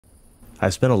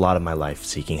I've spent a lot of my life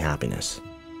seeking happiness.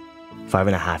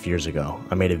 5.5 years ago,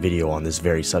 I made a video on this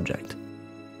very subject.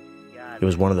 It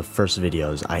was one of the first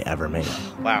videos I ever made.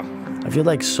 Wow. I feel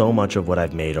like so much of what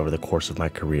I've made over the course of my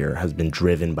career has been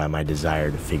driven by my desire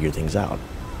to figure things out,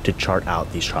 to chart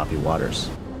out these choppy waters.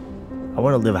 I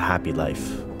want to live a happy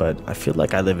life, but I feel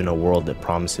like I live in a world that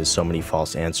promises so many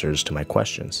false answers to my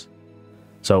questions.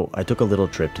 So I took a little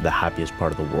trip to the happiest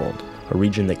part of the world, a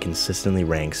region that consistently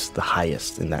ranks the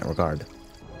highest in that regard.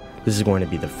 This is going to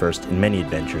be the first in many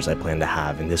adventures I plan to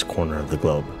have in this corner of the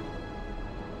globe.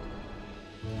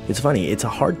 It's funny, it's a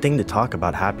hard thing to talk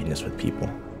about happiness with people.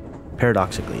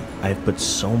 Paradoxically, I have put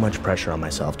so much pressure on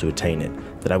myself to attain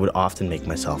it that I would often make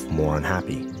myself more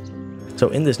unhappy. So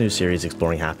in this new series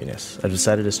exploring happiness, I've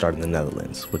decided to start in the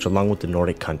Netherlands, which along with the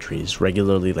Nordic countries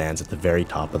regularly lands at the very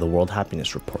top of the World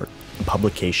Happiness Report, a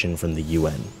publication from the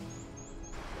UN.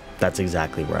 That's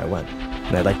exactly where I went,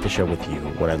 and I'd like to share with you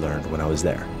what I learned when I was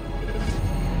there.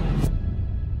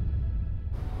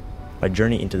 My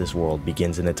journey into this world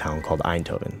begins in a town called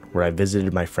Eindhoven, where I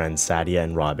visited my friends Sadia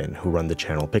and Robin, who run the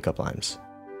channel Pickup Lines.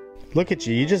 Look at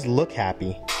you, you just look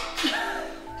happy.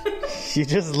 You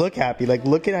just look happy, like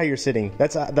look at how you're sitting.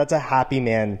 That's a happy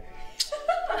man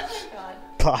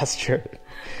posture.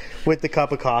 With the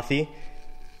cup of coffee.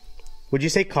 Would you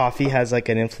say coffee has like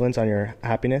an influence on your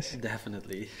happiness?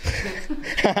 Definitely.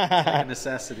 It's like a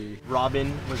necessity.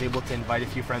 Robin was able to invite a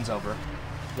few friends over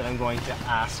that I'm going to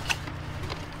ask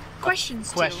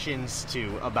questions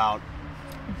to about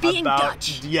being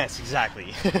Dutch. Yes,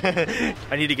 exactly.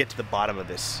 I need to get to the bottom of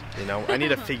this, you know? I need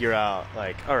to figure out,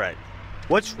 like, all right,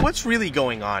 what's really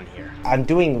going on here? I'm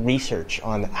doing research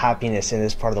on happiness in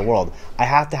this part of the world. I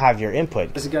have to have your input.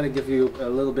 I just got to give you a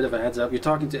little bit of a heads up. You're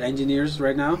talking to engineers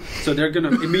right now, so they're going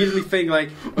to immediately think like,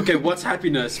 okay, what's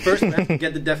happiness? First, we have to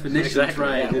get the definition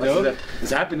right, yeah. you know? It's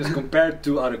happiness compared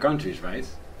to other countries, right?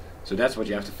 So that's what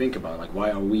you have to think about, like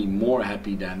why are we more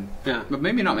happy than... Yeah, but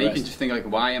maybe not. the Maybe you can rest? just think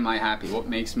like, why am I happy? What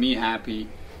makes me happy?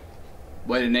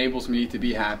 What enables me to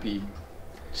be happy?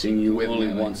 Seeing you With only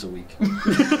Lily. once a week.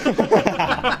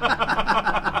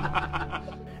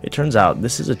 It turns out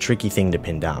this is a tricky thing to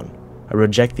pin down. I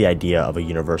reject the idea of a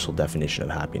universal definition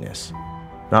of happiness.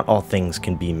 Not all things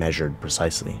can be measured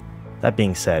precisely. That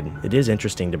being said, it is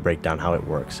interesting to break down how it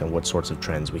works and what sorts of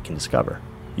trends we can discover.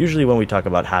 Usually when we talk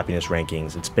about happiness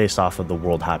rankings, it's based off of the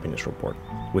World Happiness Report,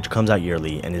 which comes out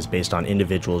yearly and is based on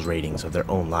individuals' ratings of their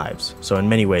own lives, so in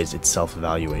many ways it's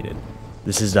self-evaluated.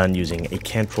 This is done using a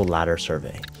Cantrell ladder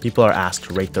survey. People are asked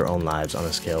to rate their own lives on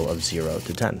a scale of 0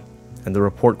 to 10, and the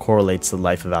report correlates the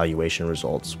life evaluation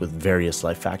results with various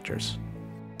life factors.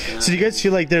 So do you guys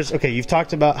feel like there's, okay, you've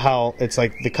talked about how it's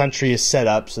like the country is set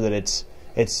up so that it's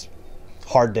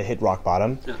hard to hit rock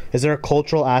bottom. Yeah. Is there a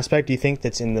cultural aspect, do you think,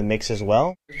 that's in the mix as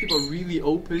well? People are really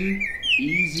open,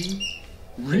 easy,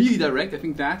 really direct. I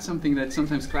think that's something that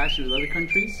sometimes clashes with other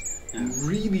countries. Yeah.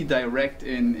 Really direct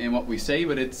in what we say,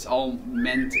 but it's all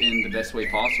meant in the best way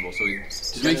possible. So it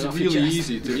just makes it really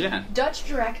easy to, yeah. Dutch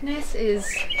directness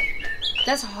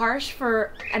that's harsh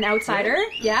for an outsider.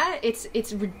 Yeah,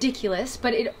 it's ridiculous,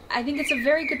 but I think it's a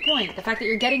very good point. The fact that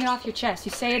you're getting it off your chest,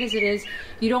 you say it as it is,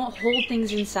 you don't hold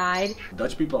things inside.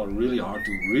 Dutch people are really hard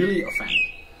to really offend.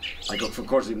 Like, of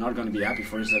course, they're not going to be happy,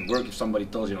 for instance, at work if somebody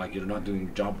tells you, like, you're not doing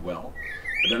your job well.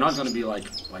 But they're not going to be, like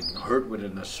hurt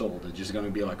within their soul. They're just going to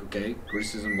be like, okay,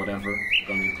 criticism, whatever.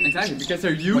 Exactly, because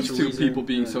they're used to people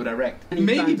being so direct.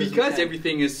 Maybe because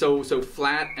everything is so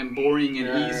flat and boring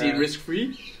and easy and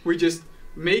risk-free, we just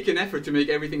make an effort to make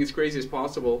everything as crazy as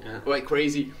possible. Yeah. Like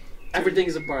crazy. Everything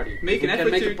is a party. Make if an we effort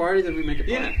can make to a party, then we make a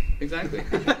party. Yeah, exactly.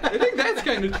 I think that's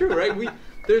kind of true, right?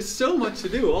 There's so much to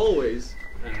do, always.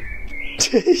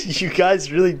 You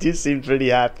guys really do seem pretty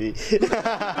happy.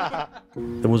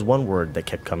 There was one word that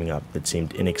kept coming up that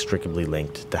seemed inextricably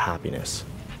linked to happiness.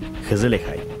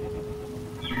 Gezelligheid.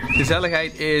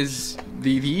 Gezelligheid is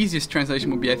the easiest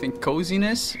translation would be, I think,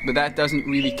 coziness, but that doesn't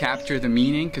really capture the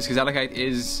meaning because gezelligheid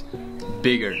is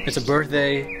bigger. It's a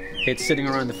birthday, it's sitting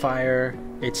around the fire,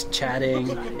 it's chatting,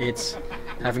 it's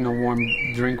having a warm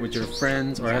drink with your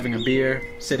friends or having a beer,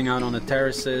 sitting out on the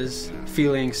terraces,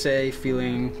 feeling safe,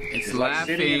 It's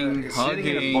laughing, hugging. Sitting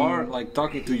in a bar, like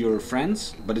talking to your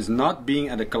friends, but it's not being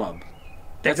at a club.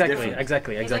 That's different.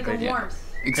 Exactly. It's like a warmth.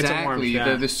 Exactly, warmth,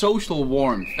 yeah. the social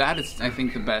warmth. That is, I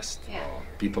think, the best. Yeah.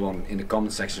 People in the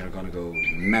comment section are going to go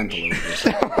mental over this.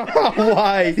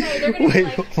 Why?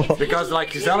 Wait, Because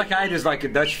like gezelligheid is like a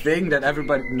Dutch thing that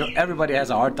everybody has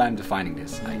a hard time defining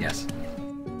this, I guess.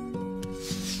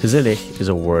 Gezellig is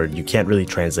a word you can't really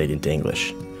translate into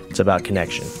English. It's about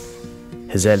connection.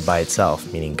 Gezel by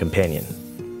itself meaning companion.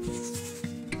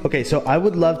 Okay, so I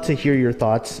would love to hear your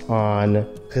thoughts on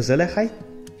gezelligheid.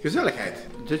 Gezelligheid.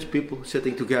 Dutch people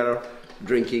sitting together,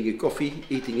 drinking a coffee,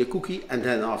 eating a cookie, and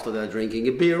then after that drinking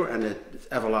a beer, and it's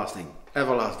everlasting.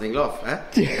 Everlasting love, eh?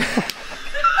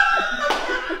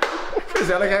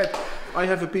 Gezelligheid. I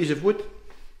have a piece of wood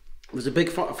with a big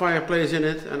fireplace in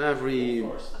it, and a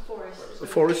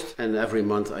forest. And every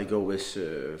month I go with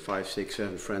 5, 6,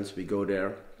 7 friends. We go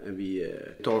there and we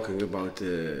talking about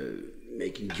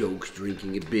making jokes,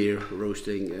 drinking a beer,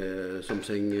 roasting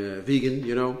something vegan,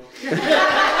 you know.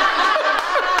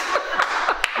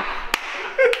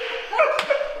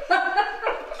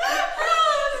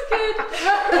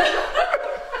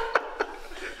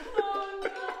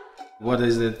 What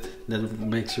is it that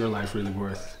makes your life really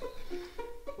worth?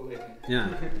 Yeah.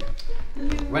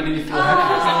 When do you feel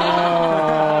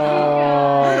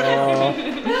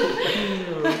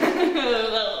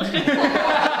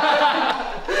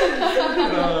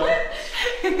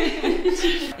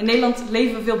In Nederland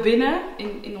leven we veel binnen,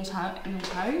 in ons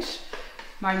huis.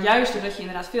 Maar juist doordat je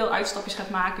inderdaad veel uitstapjes gaat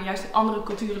maken, juist andere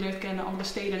culturen leert kennen, andere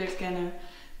steden leert kennen.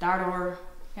 Daardoor,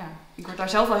 ja, ik word daar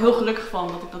zelf wel heel gelukkig van,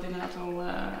 dat ik dat inderdaad wel,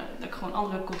 dat ik gewoon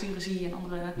andere culturen zie en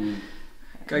andere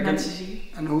mensen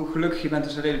zie. En hoe gelukkig je bent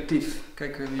is relatief.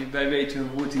 Kijk, wij weten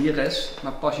hoe het hier is,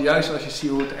 maar pas juist als je ziet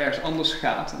hoe het ergens anders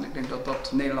gaat, en ik denk dat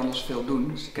dat Nederlanders veel doen,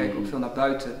 dus die kijken ook veel naar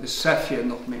buiten, besef je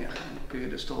nog meer. En dan kun je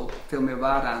dus toch ook veel meer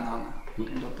waarde aan hangen. Ik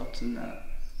denk dat dat een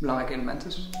belangrijk element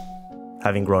is.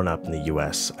 Having grown up in the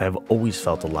US, I have always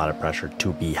felt a lot of pressure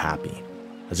to be happy.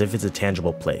 As if it's a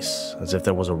tangible place, as if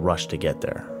there was a rush to get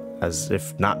there, as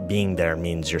if not being there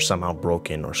means you're somehow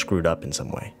broken or screwed up in some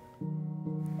way.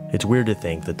 It's weird to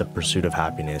think that the pursuit of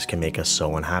happiness can make us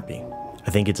so unhappy.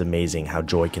 I think it's amazing how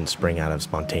joy can spring out of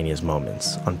spontaneous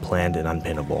moments, unplanned and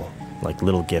unpinnable, like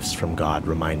little gifts from God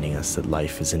reminding us that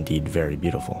life is indeed very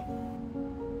beautiful.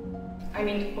 I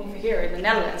mean, over here in the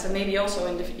Netherlands, and maybe also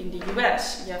in the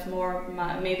US, you have more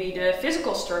maybe the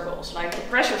physical struggles, like the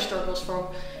pressure struggles from,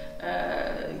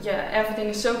 everything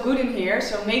is so good in here,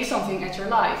 so make something at your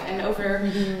life. And over,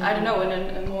 I don't know,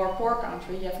 in a more poor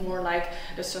country, you have more like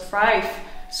the survive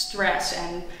stress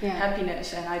and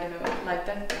happiness, and I don't know, like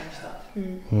that kind of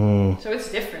stuff. So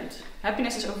it's different.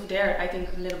 Happiness is over there, I think,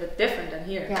 a little bit different than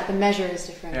here. Yeah, the measure is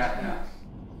different. Yeah.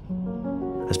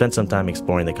 I spent some time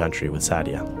exploring the country with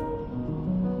Sadia.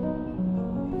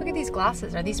 Look at these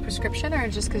glasses. Are these prescription or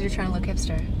just because you're trying to look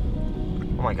hipster?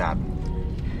 Oh my god.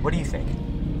 What do you think?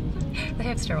 The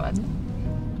hipster one.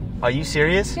 Are you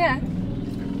serious? Yeah.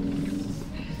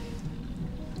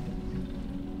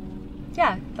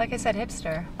 Yeah, like I said,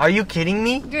 hipster. Are you kidding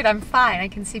me? Dude, I'm fine. I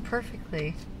can see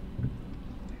perfectly.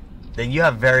 Then you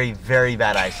have very, very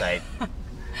bad eyesight.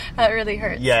 That really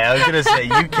hurts. Yeah, I was gonna say,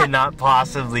 you cannot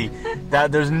possibly,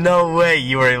 there's no way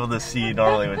you were able to see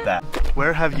normally with that.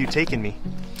 Where have you taken me?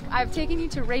 I've taken you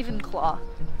to Ravenclaw.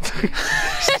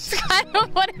 That's kind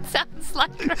of what it sounds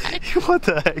like, right? What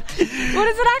the heck? What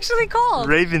is it actually called?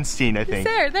 Ravenstein, I think.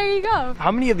 There you go.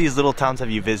 How many of these little towns have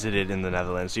you visited in the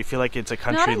Netherlands? Do you feel like it's a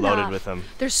country loaded with them?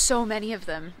 There's so many of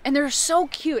them. And they're so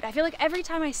cute. I feel like every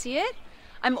time I see it,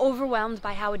 I'm overwhelmed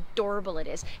by how adorable it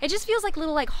is. It just feels like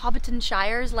little like Hobbiton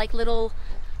Shires, like little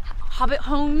hobbit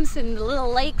homes and the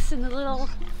little lakes and the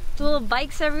little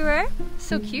bikes everywhere.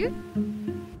 So cute.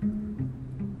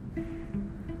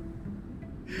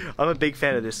 I'm a big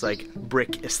fan of this like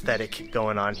brick aesthetic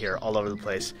going on here all over the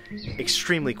place.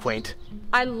 Extremely quaint.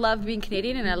 I love being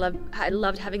Canadian, and I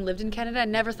loved having lived in Canada. I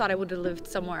never thought I would have lived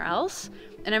somewhere else.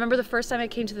 And I remember the first time I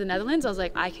came to the Netherlands, I was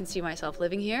like, I can see myself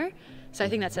living here. So I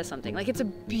think that says something. Like, it's a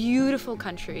beautiful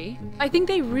country. I think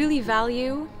they really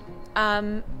value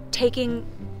taking,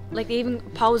 like, they even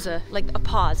pause,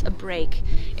 a break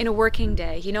in a working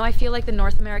day. You know, I feel like the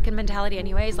North American mentality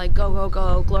anyway is like go, go,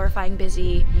 go, glorifying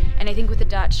busy. And I think with the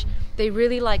Dutch, they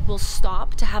really like will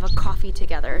stop to have a coffee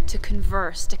together, to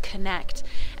converse, to connect.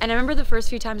 And I remember the first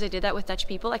few times I did that with Dutch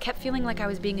people, I kept feeling like I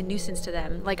was being a nuisance to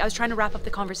them. Like I was trying to wrap up the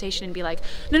conversation and be like,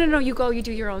 no, you go, you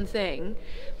do your own thing.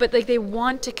 But like they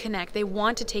want to connect, they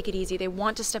want to take it easy, they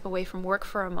want to step away from work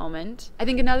for a moment. I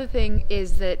think another thing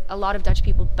is that a lot of Dutch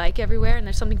people bike everywhere, and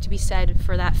there's something to be said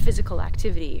for that physical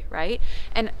activity, right?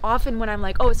 And often when I'm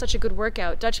like, oh, it's such a good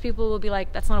workout, Dutch people will be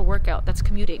like, that's not a workout, that's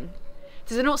commuting.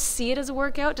 Because they don't see it as a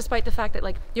workout, despite the fact that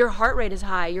like your heart rate is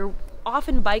high. You're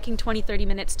often biking 20-30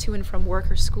 minutes to and from work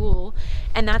or school,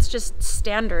 and that's just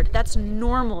standard. That's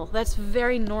normal. That's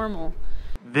very normal.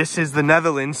 This is the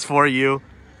Netherlands for you.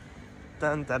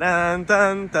 Dun, dun, dun,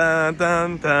 dun, dun,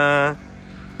 dun, dun.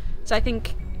 So I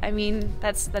think, I mean,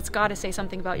 that's got to say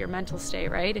something about your mental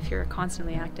state, right? If you're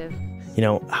constantly active. You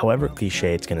know, however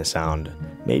cliche it's going to sound,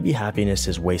 maybe happiness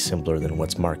is way simpler than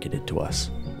what's marketed to us.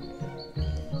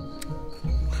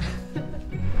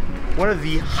 One of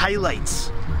the highlights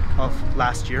of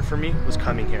last year for me was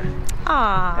coming here.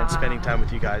 Aww. And spending time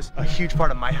with you guys. A huge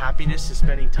part of my happiness is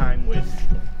spending time with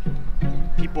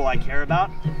people I care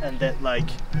about and that like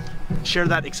share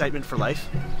that excitement for life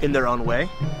in their own way.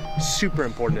 Super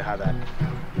important to have that.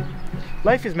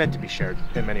 Life is meant to be shared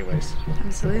in many ways.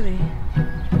 Absolutely.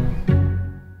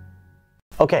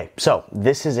 Okay, so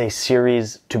this is a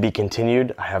series to be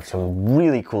continued. I have some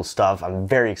really cool stuff I'm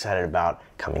very excited about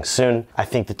coming soon. I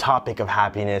think the topic of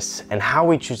happiness and how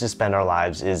we choose to spend our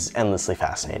lives is endlessly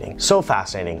fascinating. So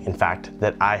fascinating, in fact,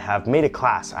 that I have made a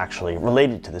class actually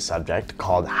related to the subject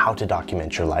called How to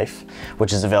Document Your Life,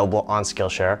 which is available on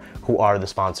Skillshare, who are the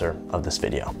sponsor of this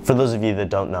video. For those of you that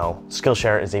don't know,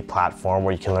 Skillshare is a platform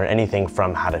where you can learn anything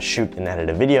from how to shoot and edit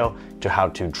a video to how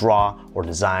to draw or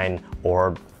design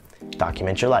or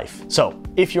document your life. So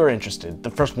if you're interested, the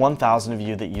first 1,000 of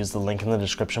you that use the link in the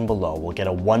description below will get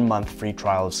a 1-month free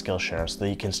trial of Skillshare so that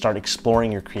you can start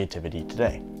exploring your creativity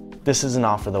today. This is an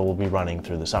offer that will be running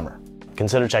through the summer.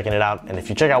 Consider checking it out, and if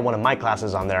you check out one of my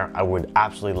classes on there, I would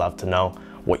absolutely love to know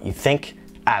what you think.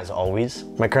 As always,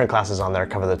 my current classes on there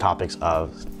cover the topics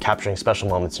of capturing special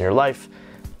moments in your life,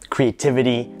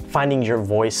 creativity, finding your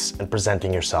voice, and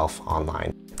presenting yourself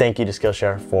online. Thank you to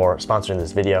Skillshare for sponsoring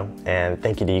this video, and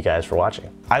thank you to you guys for watching.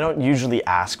 I don't usually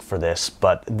ask for this,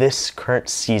 but this current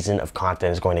season of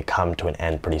content is going to come to an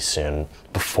end pretty soon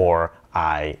before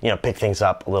I, pick things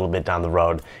up a little bit down the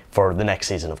road for the next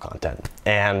season of content.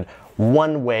 And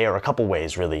one way, or a couple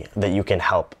ways really, that you can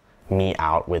help me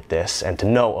out with this and to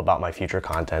know about my future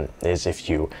content is if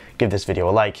you give this video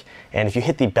a like and if you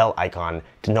hit the bell icon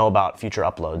to know about future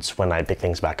uploads when I pick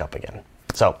things back up again.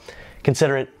 So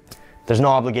consider it. There's no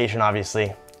obligation, obviously.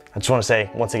 I just want to say,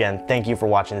 once again, thank you for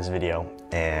watching this video,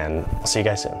 and I'll see you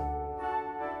guys soon.